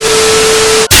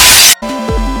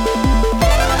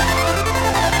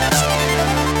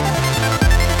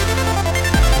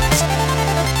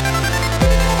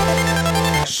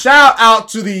shout out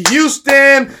to the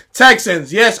Houston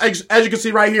Texans. Yes, as you can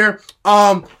see right here,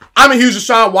 I'm a huge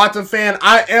Deshaun Watson fan.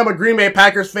 I am a Green Bay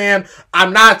Packers fan.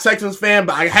 I'm not a Texans fan,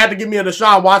 but I had to give me a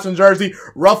Deshaun Watson jersey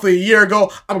roughly a year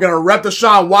ago. I'm going to rep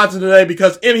Deshaun Watson today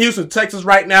because in Houston, Texas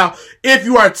right now, if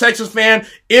you are a Texas fan,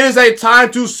 it is a time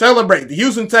to celebrate. The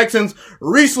Houston Texans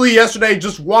recently yesterday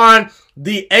just won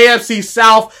the AFC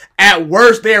South. At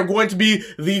worst, they are going to be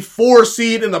the 4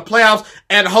 seed in the playoffs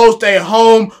and host a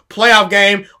home playoff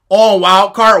game on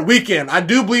Wild Card Weekend. I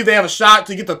do believe they have a shot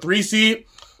to get the 3 seed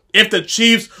if the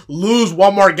Chiefs lose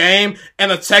one more game and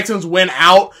the Texans win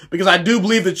out, because I do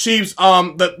believe the Chiefs,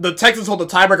 the Texans hold the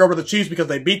tiebreaker over the Chiefs because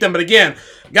they beat them. But again,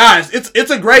 guys,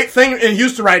 it's a great thing in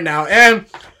Houston right now. And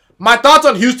my thoughts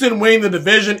on Houston winning the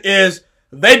division is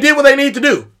they did what they need to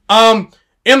do.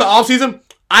 In the offseason,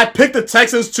 I picked the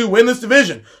Texans to win this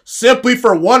division simply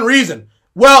for one reason.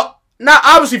 Well, not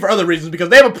obviously for other reasons, because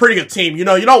they have a pretty good team. You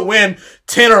know, you don't win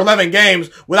 10 or 11 games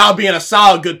without being a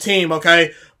solid, good team,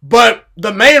 okay? But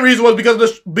the main reason was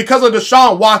because of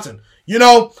Deshaun Watson. You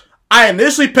know, I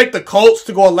initially picked the Colts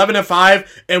to go 11-5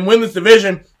 and win this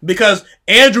division because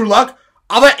Andrew Luck,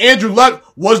 I thought Andrew Luck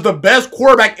was the best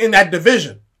quarterback in that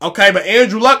division. Okay, but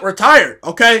Andrew Luck retired.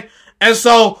 Okay, and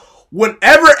so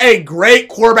whenever a great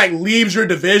quarterback leaves your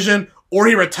division or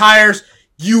he retires,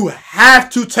 you have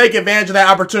to take advantage of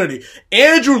that opportunity.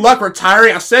 Andrew Luck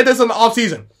retiring, I said this in the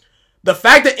offseason. The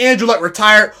fact that Andrew Luck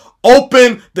retired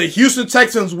opened the Houston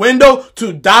Texans window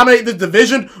to dominate the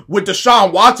division with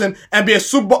Deshaun Watson and be a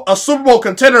Super Bowl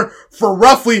contender for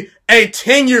roughly a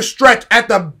 10-year stretch at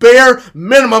the bare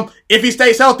minimum if he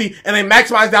stays healthy and they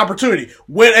maximize the opportunity.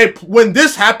 When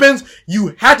this happens,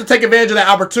 you have to take advantage of that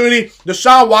opportunity.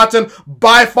 Deshaun Watson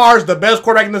by far is the best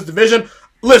quarterback in this division.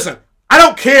 Listen, I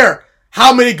don't care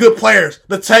how many good players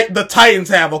the Titans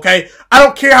have, okay? I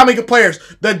don't care how many good players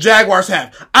the Jaguars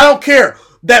have. I don't care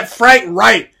that Frank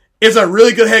Wright is a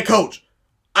really good head coach.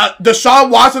 Deshaun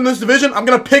Watson in this division, I'm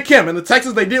going to pick him. And the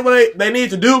Texans, they did what they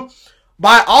needed to do.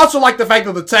 But I also like the fact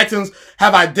that the Texans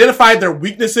have identified their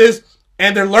weaknesses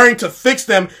and they're learning to fix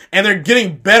them, and they're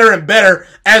getting better and better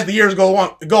as the years go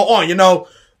on. You know,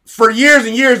 for years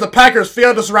and years, the Packers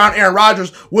failed to surround Aaron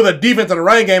Rodgers with a defense and a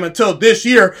running game until this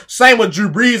year. Same with Drew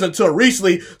Brees until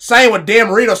recently. Same with Dan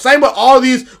Marino. Same with all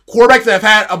these quarterbacks that have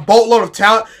had a boatload of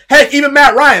talent. Heck, even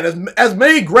Matt Ryan. As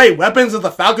many great weapons as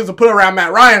the Falcons have put around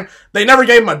Matt Ryan, they never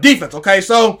gave him a defense, okay?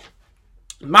 So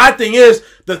my thing is,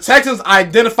 the Texans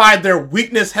identified their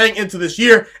weakness heading into this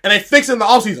year, and they fixed it in the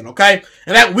offseason, okay?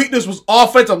 And that weakness was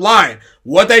offensive line.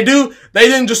 What they do, they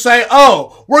didn't just say,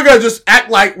 oh, we're going to just act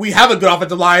like we have a good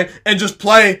offensive line and just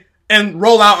play and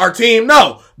roll out our team.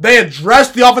 No, they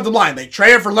addressed the offensive line. They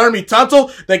traded for Laremy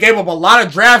Tunsil. They gave up a lot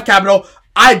of draft capital.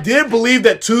 I did believe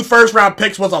that 2 first-round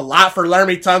picks was a lot for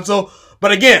Laremy Tunsil,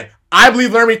 but again, I believe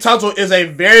Laremy Tunsil is a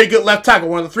very good left tackle,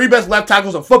 one of the 3 best left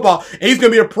tackles in football, and he's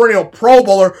going to be a perennial Pro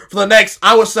Bowler for the next,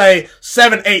 I would say,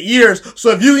 7-8 years. So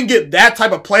if you can get that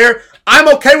type of player,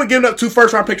 I'm okay with giving up 2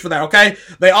 first-round picks for that, okay?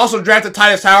 They also drafted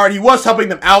Tytus Howard. He was helping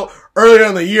them out earlier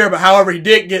in the year, but however, he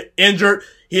did get injured.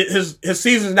 His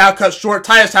season is now cut short.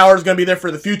 Tytus Howard is going to be there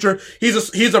for the future.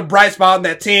 He's a bright spot in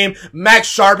that team. Max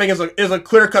Sharping is a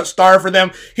clear-cut star for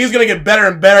them. He's going to get better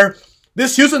and better.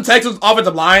 This Houston Texans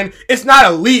offensive line, it's not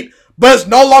elite, but it's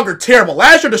no longer terrible.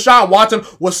 Last year, Deshaun Watson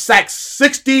was sacked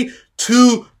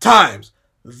 62 times.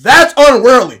 That's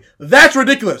unworldly. That's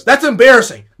ridiculous. That's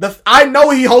embarrassing. I know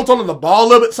he holds on to the ball a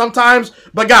little bit sometimes,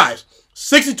 but guys,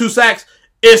 62 sacks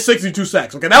is 62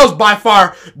 sacks. Okay, that was by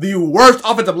far the worst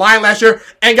offensive line last year.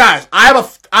 And guys, I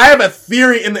have a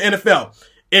theory in the NFL.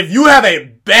 If you have a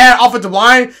bad offensive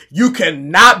line, you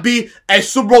cannot be a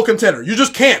Super Bowl contender. You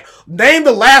just can't. Name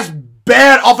the last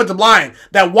bad offensive line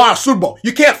that won a Super Bowl.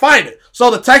 You can't find it. So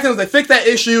the Texans, they fixed that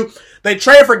issue. They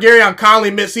traded for Garyon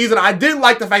Conley midseason. I didn't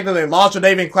like the fact that they lost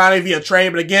Jadeveon Clowney via trade,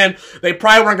 but again, they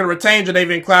probably weren't going to retain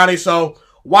Jadeveon Clowney, so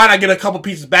why not get a couple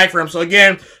pieces back for him? So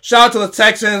again, shout out to the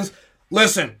Texans.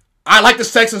 Listen, I like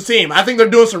this Texans team. I think they're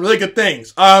doing some really good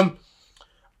things. I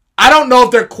don't know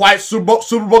if they're quite Super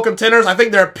Bowl contenders. I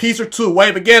think they're a piece or 2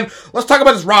 away. But again, let's talk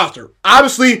about this roster.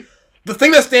 Obviously, the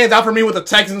thing that stands out for me with the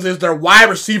Texans is their wide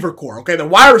receiver core, okay? The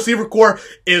wide receiver core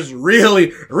is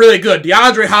really, really good.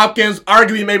 DeAndre Hopkins,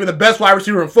 arguably maybe the best wide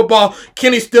receiver in football.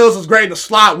 Kenny Stills is great in the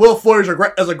slot. Will Fuller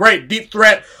is a great deep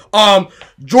threat.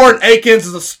 Jordan Akins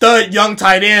is a stud young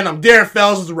tight end. Darren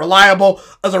Fells is a reliable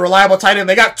tight end.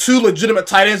 They got 2 legitimate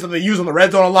tight ends that they use in the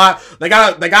red zone a lot. They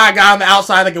got a guy on the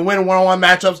outside that can win one-on-one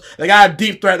matchups. They got a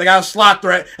deep threat. They got a slot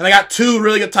threat. And they got 2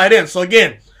 really good tight ends. So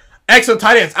again, excellent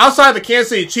tight ends. Outside of the Kansas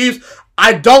City Chiefs,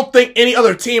 I don't think any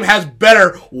other team has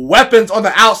better weapons on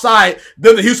the outside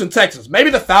than the Houston Texans.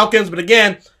 Maybe the Falcons, but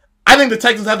again, I think the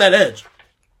Texans have that edge.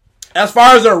 As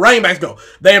far as their running backs go,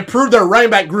 they improved their running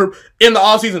back group in the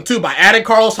offseason too by adding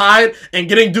Carlos Hyde and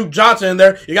getting Duke Johnson in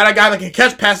there. You got a guy that can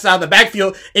catch passes out of the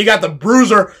backfield, and you got the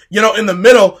bruiser, in the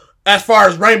middle as far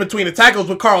as running between the tackles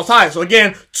with Carlos Hyde. So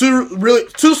again,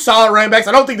 two solid running backs.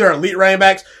 I don't think they're elite running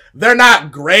backs. They're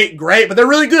not great, but they're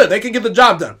really good. They can get the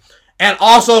job done. And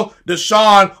also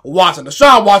Deshaun Watson.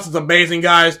 Deshaun Watson's amazing,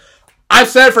 guys. I've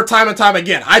said it for time and time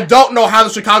again. I don't know how the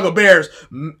Chicago Bears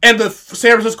and the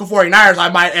San Francisco 49ers, I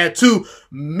might add too,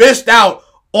 missed out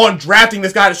on drafting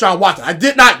this guy, Deshaun Watson. I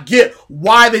did not get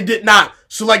why they did not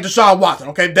select Deshaun Watson,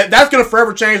 okay? That's going to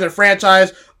forever change their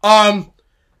franchise. I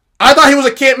thought he was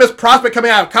a can't-miss prospect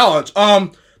coming out of college.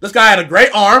 This guy had a great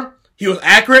arm. He was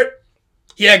accurate.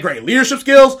 He had great leadership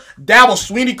skills. Dabble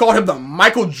Sweeney called him the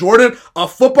Michael Jordan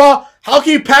of football. How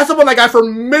can you pass up on that guy for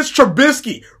Mitch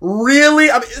Trubisky?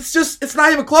 Really? I mean, it's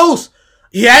not even close.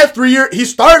 He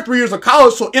started 3 years of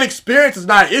college, so inexperience is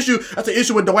not an issue. That's an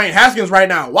issue with Dwayne Haskins right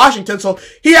now in Washington. So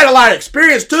he had a lot of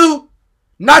experience too.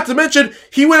 Not to mention,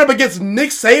 he went up against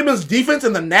Nick Saban's defense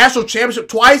in the national championship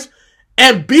twice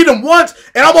and beat him once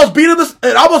and almost beat him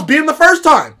the first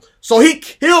time. So he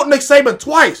killed Nick Saban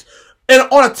twice. And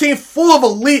on a team full of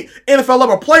elite NFL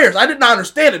level players. I did not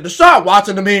understand it. Deshaun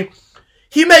Watson, to me,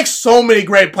 he makes so many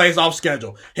great plays off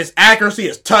schedule. His accuracy,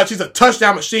 his touch, he's a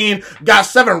touchdown machine. Got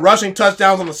 7 rushing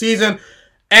touchdowns on the season.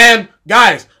 And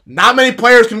guys, not many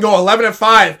players can go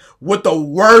 11-5 with the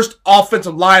worst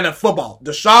offensive line in football.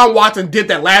 Deshaun Watson did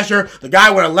that last year. The guy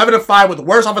went 11-5 with the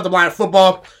worst offensive line in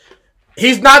football.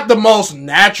 He's not the most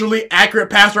naturally accurate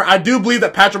passer. I do believe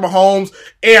that Patrick Mahomes,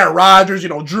 Aaron Rodgers,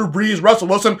 Drew Brees, Russell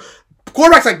Wilson,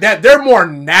 quarterbacks like that, they're more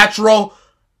natural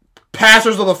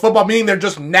passers of the football, meaning they're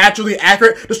just naturally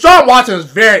accurate. Deshaun Watson is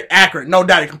very accurate, no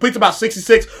doubt. He completes about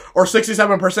 66 or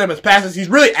 67% of his passes. He's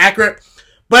really accurate,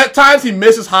 but at times he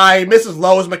misses high, he misses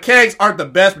low. His mechanics aren't the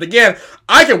best, but again,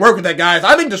 I can work with that, guys.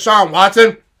 I think Deshaun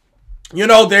Watson,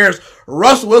 there's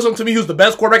Russell Wilson to me, who's the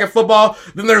best quarterback in football.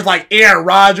 Then there's like Aaron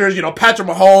Rodgers, Patrick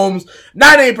Mahomes,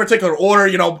 not in any particular order,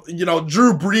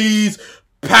 Drew Brees,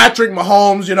 Patrick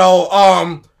Mahomes,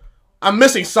 I'm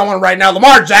missing someone right now.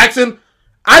 Lamar Jackson.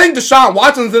 I think Deshaun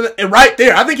Watson's right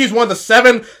there. I think he's one of the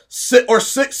 6 or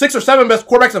 7 best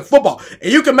quarterbacks in football.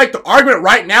 And you can make the argument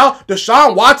right now,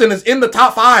 Deshaun Watson is in the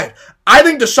top 5. I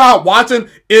think Deshaun Watson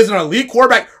is an elite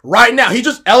quarterback right now. He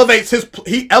just elevates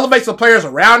the players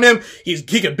around him. He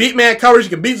can beat man coverage. He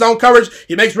can beat zone coverage.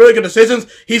 He makes really good decisions.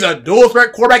 He's a dual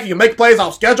threat quarterback. He can make plays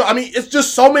off schedule. I mean, it's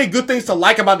just so many good things to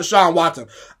like about Deshaun Watson.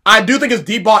 I do think his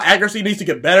deep ball accuracy needs to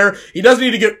get better. He does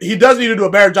need to do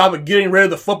a better job of getting rid of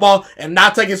the football and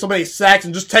not taking so many sacks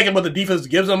and just taking what the defense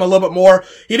gives him a little bit more.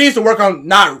 He needs to work on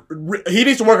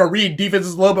reading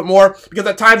defenses a little bit more because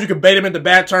at times you can bait him into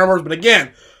bad turnovers. But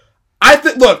again, I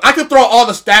could throw all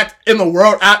the stats in the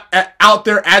world out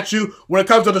there at you when it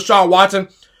comes to Deshaun Watson.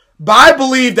 But I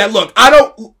believe that,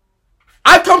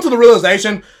 I've come to the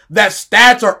realization that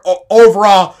stats are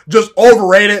overall just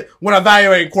overrated when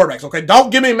evaluating quarterbacks, okay? Don't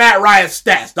give me Matt Ryan's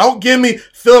stats. Don't give me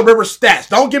Phillip Rivers' stats.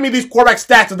 Don't give me these quarterback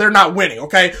stats that they're not winning,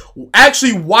 okay?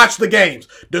 Actually watch the games.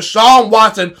 Deshaun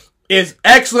Watson is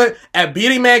excellent at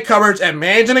beating man coverage and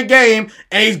managing a game,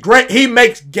 and he's great. He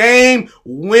makes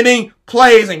game-winning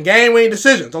plays and game-winning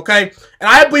decisions, okay? And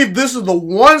I believe this is the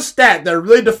one stat that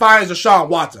really defines Deshaun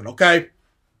Watson, okay?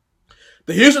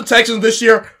 The Houston Texans this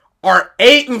year are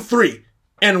 8-3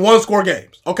 in one-score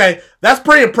games, okay? That's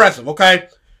pretty impressive, okay?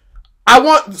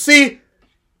 What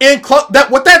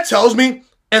that tells me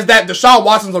is that Deshaun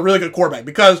Watson's a really good quarterback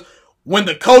because when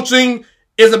the coaching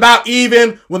is about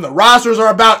even, when the rosters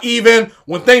are about even,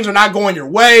 when things are not going your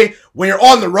way, when you're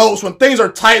on the ropes, when things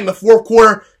are tight in the fourth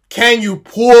quarter, can you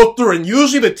pull through? And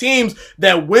usually the teams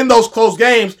that win those close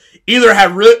games either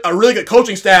have a really good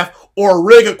coaching staff or a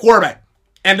really good quarterback.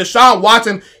 And Deshaun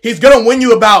Watson, he's going to win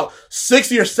you about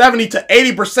 60 or 70 to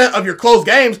 80% of your close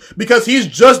games because he's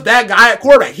just that guy at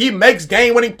quarterback. He makes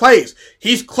game-winning plays.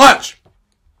 He's clutch.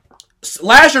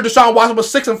 Last year, Deshaun Watson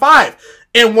was 6-5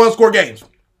 in one-score games.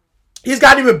 He's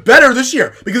gotten even better this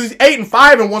year because he's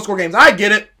 8-5 in one-score games. I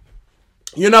get it.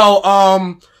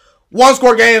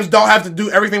 One-score games don't have to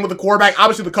do everything with the quarterback.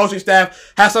 Obviously, the coaching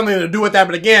staff has something to do with that.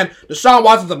 But again, Deshaun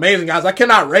Watson's amazing, guys. I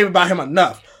cannot rave about him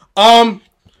enough.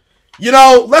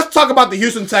 Let's talk about the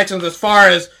Houston Texans as far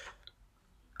as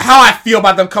how I feel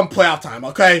about them come playoff time,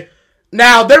 okay?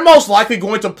 Now, they're most likely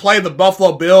going to play the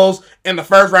Buffalo Bills in the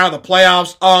first round of the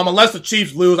playoffs, unless the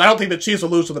Chiefs lose. I don't think the Chiefs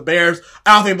will lose to the Bears.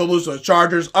 I don't think they'll lose to the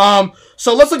Chargers.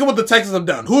 So let's look at what the Texans have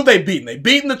done. Who have they beaten? They've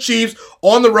beaten the Chiefs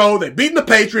on the road. They've beaten the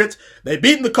Patriots. They've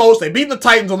beaten the Colts. They've beaten the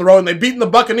Titans on the road. And they've beaten the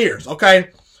Buccaneers, okay?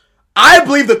 I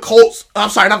believe the Colts, I'm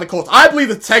sorry, not the Colts. I believe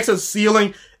the Texans'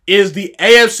 ceiling is the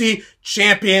AFC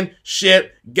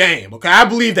Championship game. Okay, I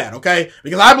believe that, okay?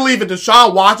 Because I believe if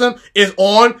Deshaun Watson is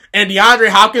on and DeAndre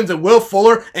Hopkins and Will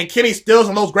Fuller and Kenny Stills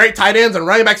and those great tight ends and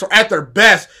running backs are at their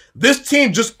best, this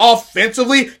team just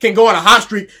offensively can go on a hot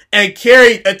streak and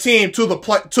carry a team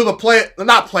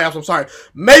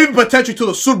maybe potentially to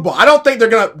the Super Bowl. I don't think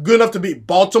they're good enough to beat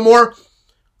Baltimore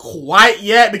quite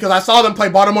yet because I saw them play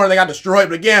Baltimore and they got destroyed.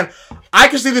 But again, I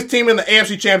can see this team in the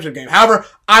AFC Championship game. However,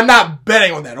 I'm not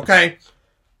betting on that, okay?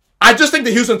 I just think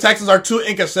the Houston Texans are too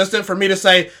inconsistent for me to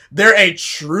say they're a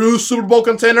true Super Bowl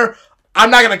contender. I'm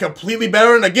not going to completely bet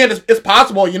on it. Again, it's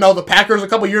possible. You know, the Packers a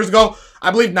couple years ago, I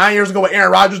believe 9 years ago with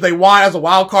Aaron Rodgers, they won as a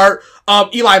wild card.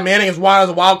 Eli Manning has won as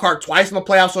a wild card twice in the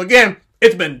playoffs. So again,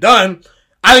 it's been done.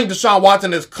 I think Deshaun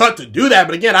Watson is cut to do that.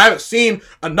 But again, I haven't seen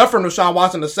enough from Deshaun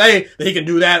Watson to say that he can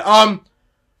do that.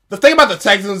 The thing about the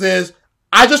Texans is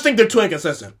I just think they're too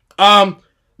inconsistent.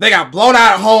 They got blown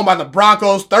out at home by the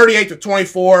Broncos,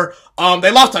 38-24.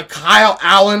 They lost to Kyle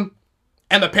Allen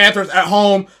and the Panthers at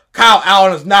home. Kyle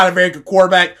Allen is not a very good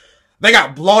quarterback. They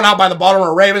got blown out by the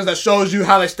Baltimore Ravens. That shows you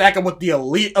how they stack up with the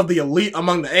elite of the elite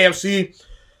among the AFC.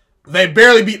 They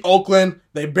barely beat Oakland.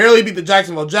 They barely beat the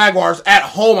Jacksonville Jaguars at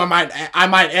home, I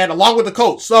might add, along with the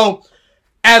Colts. So,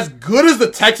 as good as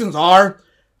the Texans are,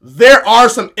 there are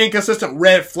some inconsistent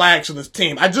red flags for this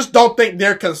team. I just don't think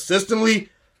they're consistently,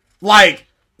 like,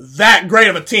 that great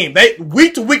of a team.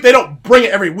 Week to week, they don't bring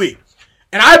it every week.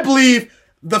 And I believe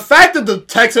the fact that the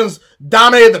Texans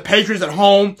dominated the Patriots at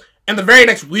home and the very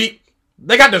next week,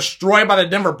 they got destroyed by the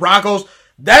Denver Broncos,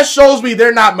 that shows me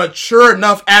they're not mature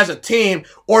enough as a team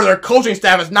or their coaching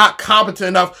staff is not competent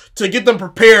enough to get them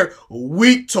prepared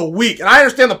week to week. And I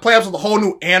understand the playoffs is a whole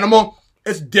new animal.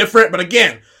 It's different. But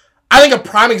again, I think a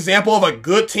prime example of a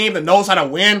good team that knows how to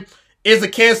win is the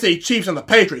Kansas City Chiefs and the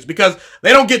Patriots because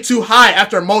they don't get too high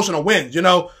after emotional wins. You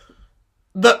know,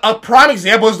 a prime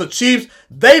example is the Chiefs.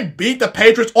 They beat the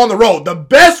Patriots on the road. The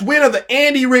best win of the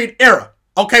Andy Reid era.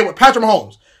 Okay, with Patrick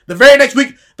Mahomes. The very next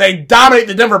week, they dominate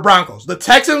the Denver Broncos. The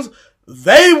Texans,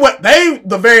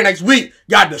 the very next week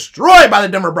got destroyed by the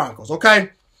Denver Broncos, okay?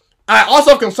 I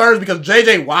also have concerns because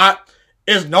J.J. Watt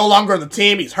is no longer on the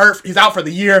team. He's hurt. He's out for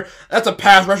the year. That's a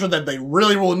pass rusher that they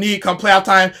really will need come playoff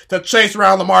time to chase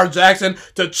around Lamar Jackson,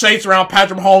 to chase around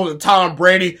Patrick Mahomes and Tom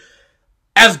Brady.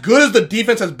 As good as the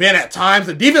defense has been at times,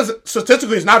 the defense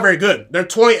statistically is not very good. They're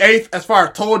 28th as far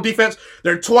as total defense.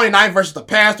 They're 29th versus the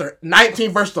pass. They're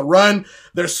 19th versus the run.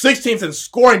 They're 16th in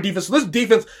scoring defense. So this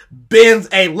defense bends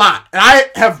a lot. And I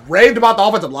have raved about the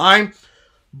offensive line,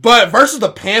 but versus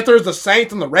the Panthers, the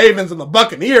Saints, and the Ravens, and the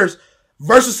Buccaneers,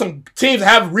 versus some teams that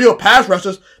have real pass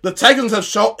rushes, the Texans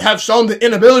have shown the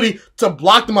inability to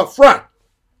block them up front.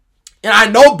 And I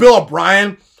know Bill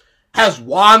O'Brien has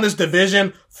won this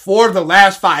division for the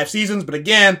last 5 seasons, but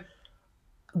again,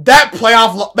 that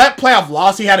playoff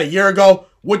loss he had a year ago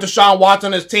with Deshaun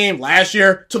Watson and his team last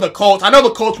year to the Colts. I know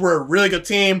the Colts were a really good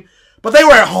team, but they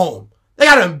were at home. They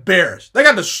got embarrassed. They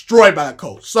got destroyed by the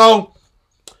Colts. So,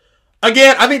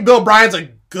 again, I think Bill O'Brien's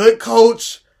a good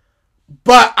coach,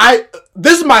 but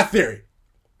this is my theory.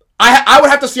 I would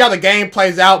have to see how the game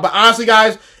plays out, but honestly,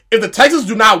 guys, if the Texans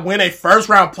do not win a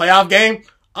first-round playoff game,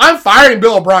 I'm firing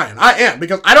Bill O'Brien. I am,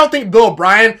 because I don't think Bill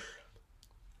O'Brien,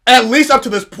 at least up to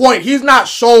this point, he's not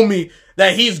shown me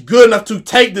that he's good enough to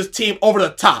take this team over the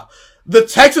top. The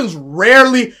Texans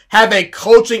rarely have a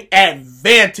coaching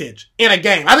advantage in a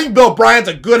game. I think Bill O'Brien's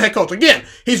a good head coach. Again,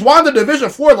 he's won the Division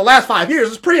 4 the last 5 years.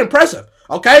 It's pretty impressive,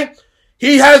 okay?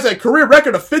 He has a career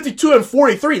record of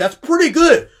 52-43. That's pretty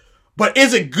good. But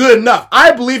is it good enough?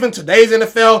 I believe in today's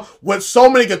NFL, with so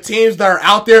many good teams that are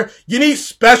out there, you need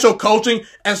special coaching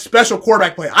and special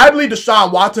quarterback play. I believe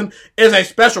Deshaun Watson is a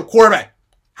special quarterback.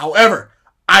 However,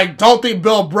 I don't think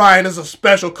Bill O'Brien is a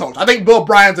special coach. I think Bill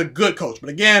O'Brien's a good coach. But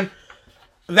again,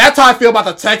 that's how I feel about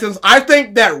the Texans. I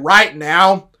think that right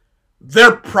now,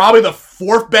 they're probably the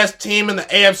 4th best team in the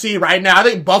AFC right now. I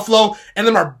think Buffalo and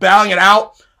them are battling it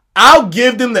out. I'll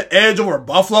give them the edge over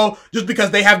Buffalo just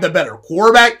because they have the better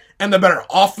quarterback and the better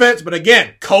offense. But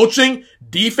again, coaching,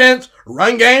 defense,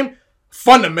 run game,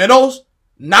 fundamentals,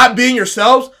 not being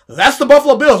yourselves, that's the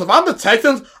Buffalo Bills. If I'm the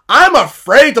Texans, I'm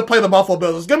afraid to play the Buffalo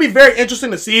Bills. It's going to be very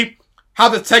interesting to see how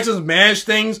the Texans manage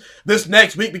things this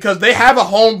next week because they have a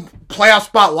home playoff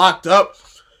spot locked up.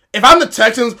 If I'm the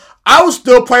Texans, I will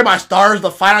still play my starters the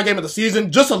final game of the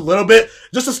season just a little bit,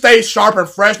 just to stay sharp and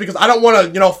fresh because I don't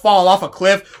want to, fall off a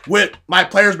cliff with my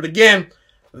players. But again,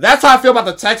 that's how I feel about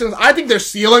the Texans. I think their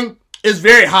ceiling is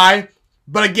very high.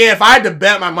 But again, if I had to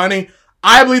bet my money,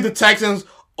 I believe the Texans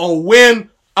will win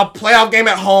a playoff game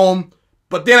at home.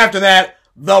 But then after that,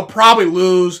 they'll probably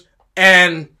lose,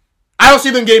 and I don't see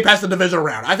them getting past the divisional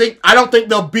round. I don't think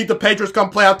they'll beat the Patriots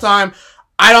come playoff time.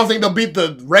 I don't think they'll beat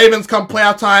the Ravens come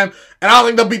playoff time. And I don't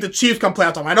think they'll beat the Chiefs come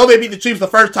playoff time. I know they beat the Chiefs the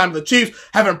first time. The Chiefs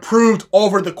have improved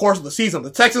over the course of the season.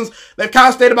 The Texans, they've kind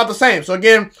of stayed about the same. So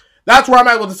again, that's where I'm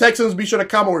at with the Texans. Be sure to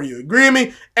comment where you agree with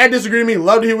me and disagree with me.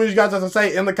 Love to hear what you guys have to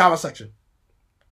say in the comment section.